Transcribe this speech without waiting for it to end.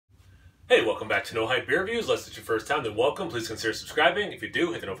Hey, welcome back to No Hype Beer Reviews. Unless it's your first time, then welcome. Please consider subscribing. If you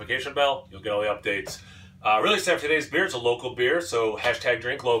do, hit the notification bell. You'll get all the updates. Really excited for today's beer. It's a local beer, so hashtag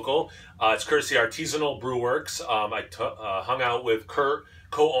drink local. It's courtesy Artisanal Brew Works. I hung out with Kurt,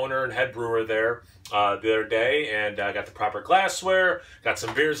 co-owner and head brewer there the other day, and I got the proper glassware. Got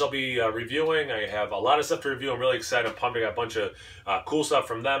some beers I'll be reviewing. I have a lot of stuff to review. I'm really excited. I'm pumped. I got a bunch of cool stuff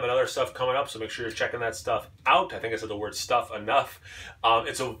from them and other stuff coming up, so make sure you're checking that stuff out. I think I said the word stuff enough.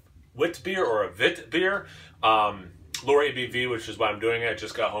 It's a wit beer or a vit beer, lower ABV, which is why I'm doing it. I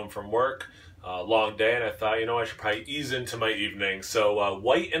just got home from work, long day, and I thought, you know, I should probably ease into my evening. So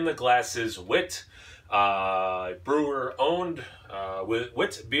white in the glasses, wit, brewer owned, with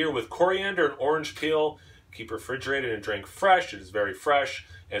wit beer with coriander and orange peel. Keep refrigerated and drink fresh. It is very fresh,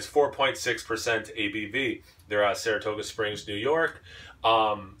 and it's 4.6% ABV. They're out of Saratoga Springs, New York.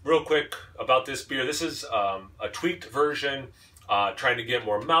 Real quick about this beer, this is a tweaked version. Trying to get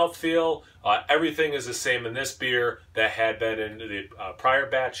more mouthfeel. Everything is the same in this beer that had been in the prior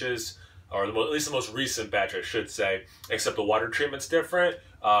batches, or at least the most recent batch, I should say, except the water treatment's different.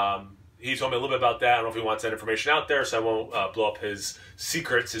 He told me a little bit about that. I don't know if he wants that information out there, so I won't blow up his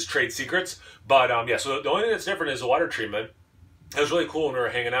secrets, his trade secrets. But yeah, so the only thing that's different is the water treatment. It was really cool when we were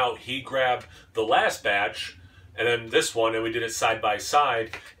hanging out. He grabbed the last batch and then this one, and we did it side by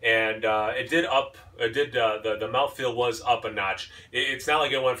side, and the mouthfeel was up a notch. It's not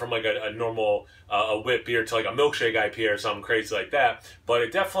like it went from like a normal a wit beer to like a milkshake IPA or something crazy like that, but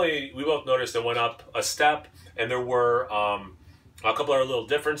it definitely, we both noticed it went up a step, and there were a couple other little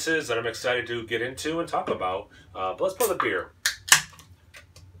differences that I'm excited to get into and talk about. But let's pour the beer.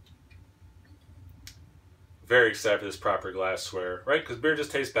 Very excited for this proper glassware, right? Because beer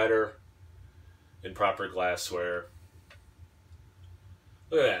just tastes better in proper glassware.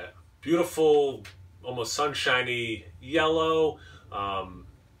 Look at that. Beautiful, almost sunshiny yellow. I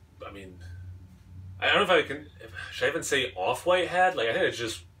mean, I don't know if should I even say off-white head? Like, I think it's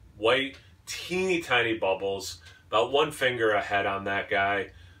just white, teeny tiny bubbles. About one finger ahead on that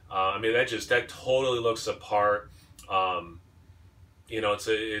guy. I mean, that totally looks apart. You know,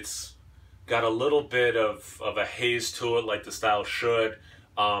 it's got a little bit of a haze to it, like the style should.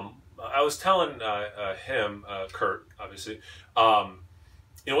 I was telling him, Kurt, obviously, you know,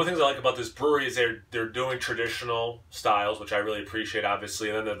 one of the things I like about this brewery is they're doing traditional styles, which I really appreciate, obviously,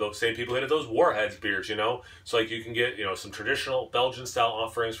 and then they're those same people that did those Warheads beers, you know? So, like, you can get, you know, some traditional Belgian-style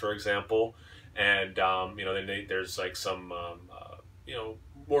offerings, for example, and, you know, then there's, like, some, you know,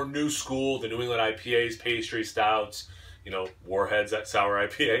 more new school, the New England IPAs, pastry stouts, you know, Warheads, that sour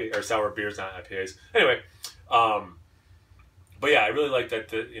IPA, or sour beers, not IPAs. Anyway, but yeah, I really like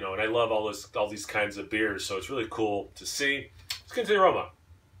that, you know, and I love all these kinds of beers, so it's really cool to see. Let's get into the aroma.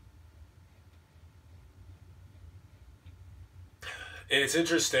 And it's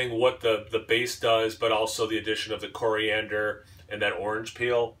interesting what the base does, but also the addition of the coriander and that orange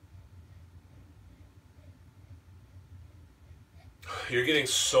peel. You're getting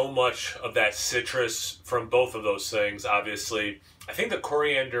so much of that citrus from both of those things, obviously. I think the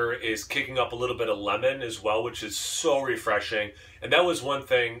coriander is kicking up a little bit of lemon as well, which is so refreshing. And that was one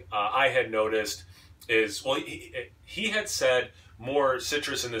thing I had noticed is, well, he had said more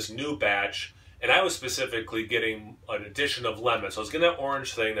citrus in this new batch, and I was specifically getting an addition of lemon. So I was getting that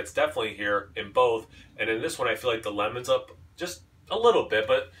orange thing that's definitely here in both. And in this one, I feel like the lemon's up just a little bit,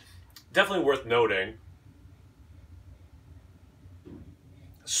 but definitely worth noting.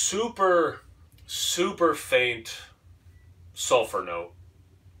 Super, super faint sulfur note.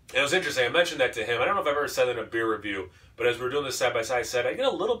 And it was interesting. I mentioned that to him. I don't know if I've ever said that in a beer review, but as we were doing this side by side, I said, I get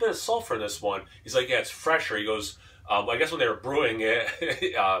a little bit of sulfur in this one. He's like, yeah, it's fresher. He goes, I guess when they were brewing it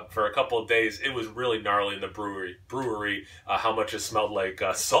for a couple of days, it was really gnarly in the brewery how much it smelled like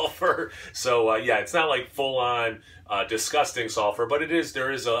sulfur. So yeah, it's not like full on disgusting sulfur, but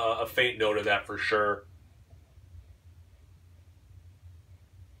there is a faint note of that for sure.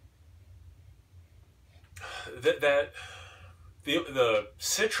 The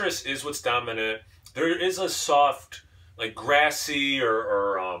citrus is what's dominant. There is a soft, like grassy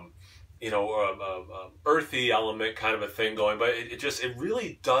or you know, earthy element kind of a thing going, but it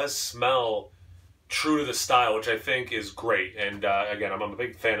really does smell true to the style, which I think is great. And again, I'm a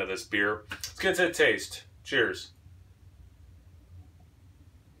big fan of this beer. Let's get into the taste. Cheers.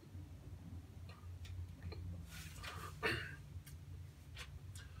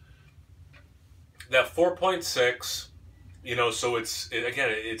 That 4.6, you know, so it's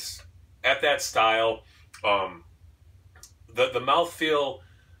at that style. The mouthfeel,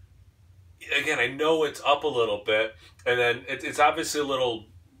 again, I know it's up a little bit, and then it's obviously a little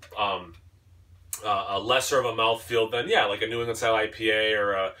lesser of a mouthfeel than, yeah, like a New England style IPA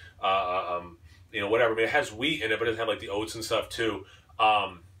or whatever. I mean, it has wheat in it, but it doesn't have like the oats and stuff too.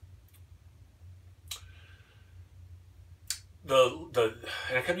 And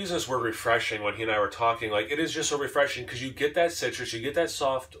I kept using this word refreshing when he and I were talking. Like, it is just so refreshing because you get that citrus, you get that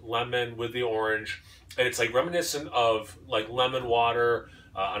soft lemon with the orange, and it's like reminiscent of like lemon water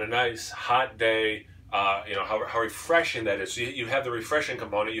on a nice hot day. How refreshing that is. So you have the refreshing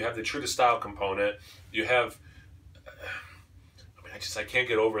component, you have the true to style component, you have. I mean, I can't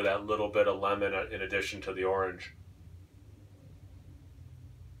get over that little bit of lemon in addition to the orange.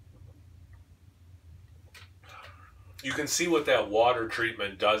 You can see what that water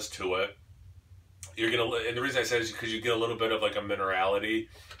treatment does to it. And the reason I said it is because you get a little bit of like a minerality,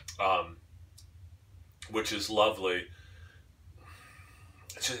 which is lovely.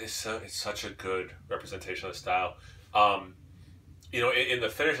 It's such a good representation of the style. In the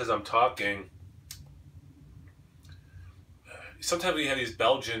finish as I'm talking, sometimes when you have these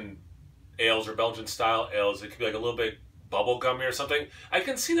Belgian ales or Belgian style ales, it can be like a little bit bubblegummy or something. I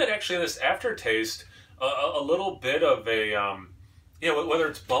can see that actually in this aftertaste. A little bit of a, whether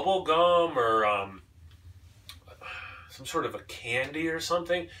it's bubble gum or some sort of a candy or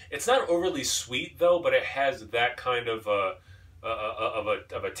something. It's not overly sweet though, but it has that kind of a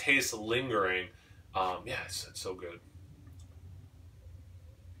taste lingering. It's so good.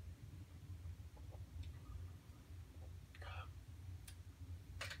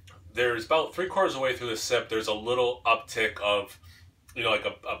 There's about 3/4 of the way through the sip, there's a little uptick of, like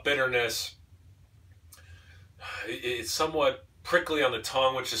a bitterness. It's somewhat prickly on the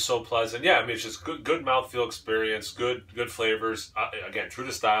tongue, which is so pleasant. Yeah, I mean, it's just good mouthfeel experience, good flavors. Again, true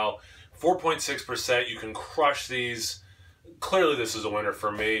to style. 4.6%. You can crush these. Clearly, this is a winner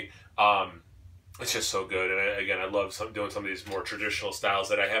for me. It's just so good. And I love doing some of these more traditional styles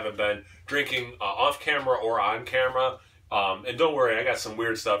that I haven't been drinking off camera or on camera. And don't worry, I got some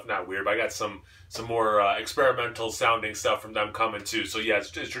weird stuff. Not weird, but I got some more experimental sounding stuff from them coming too. So yeah, as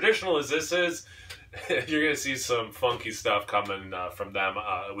traditional as this is, you're going to see some funky stuff coming from them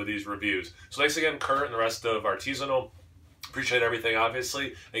with these reviews. So thanks again, Kurt, and the rest of Artisanal. Appreciate everything,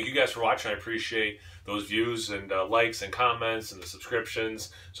 obviously. Thank you guys for watching. I appreciate those views and likes and comments and the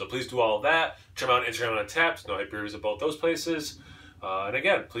subscriptions. So please do all of that. Check them out on Instagram and Taps. No hype beers at both those places. And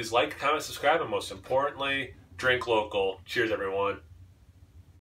again, please like, comment, subscribe, and most importantly, drink local. Cheers, everyone.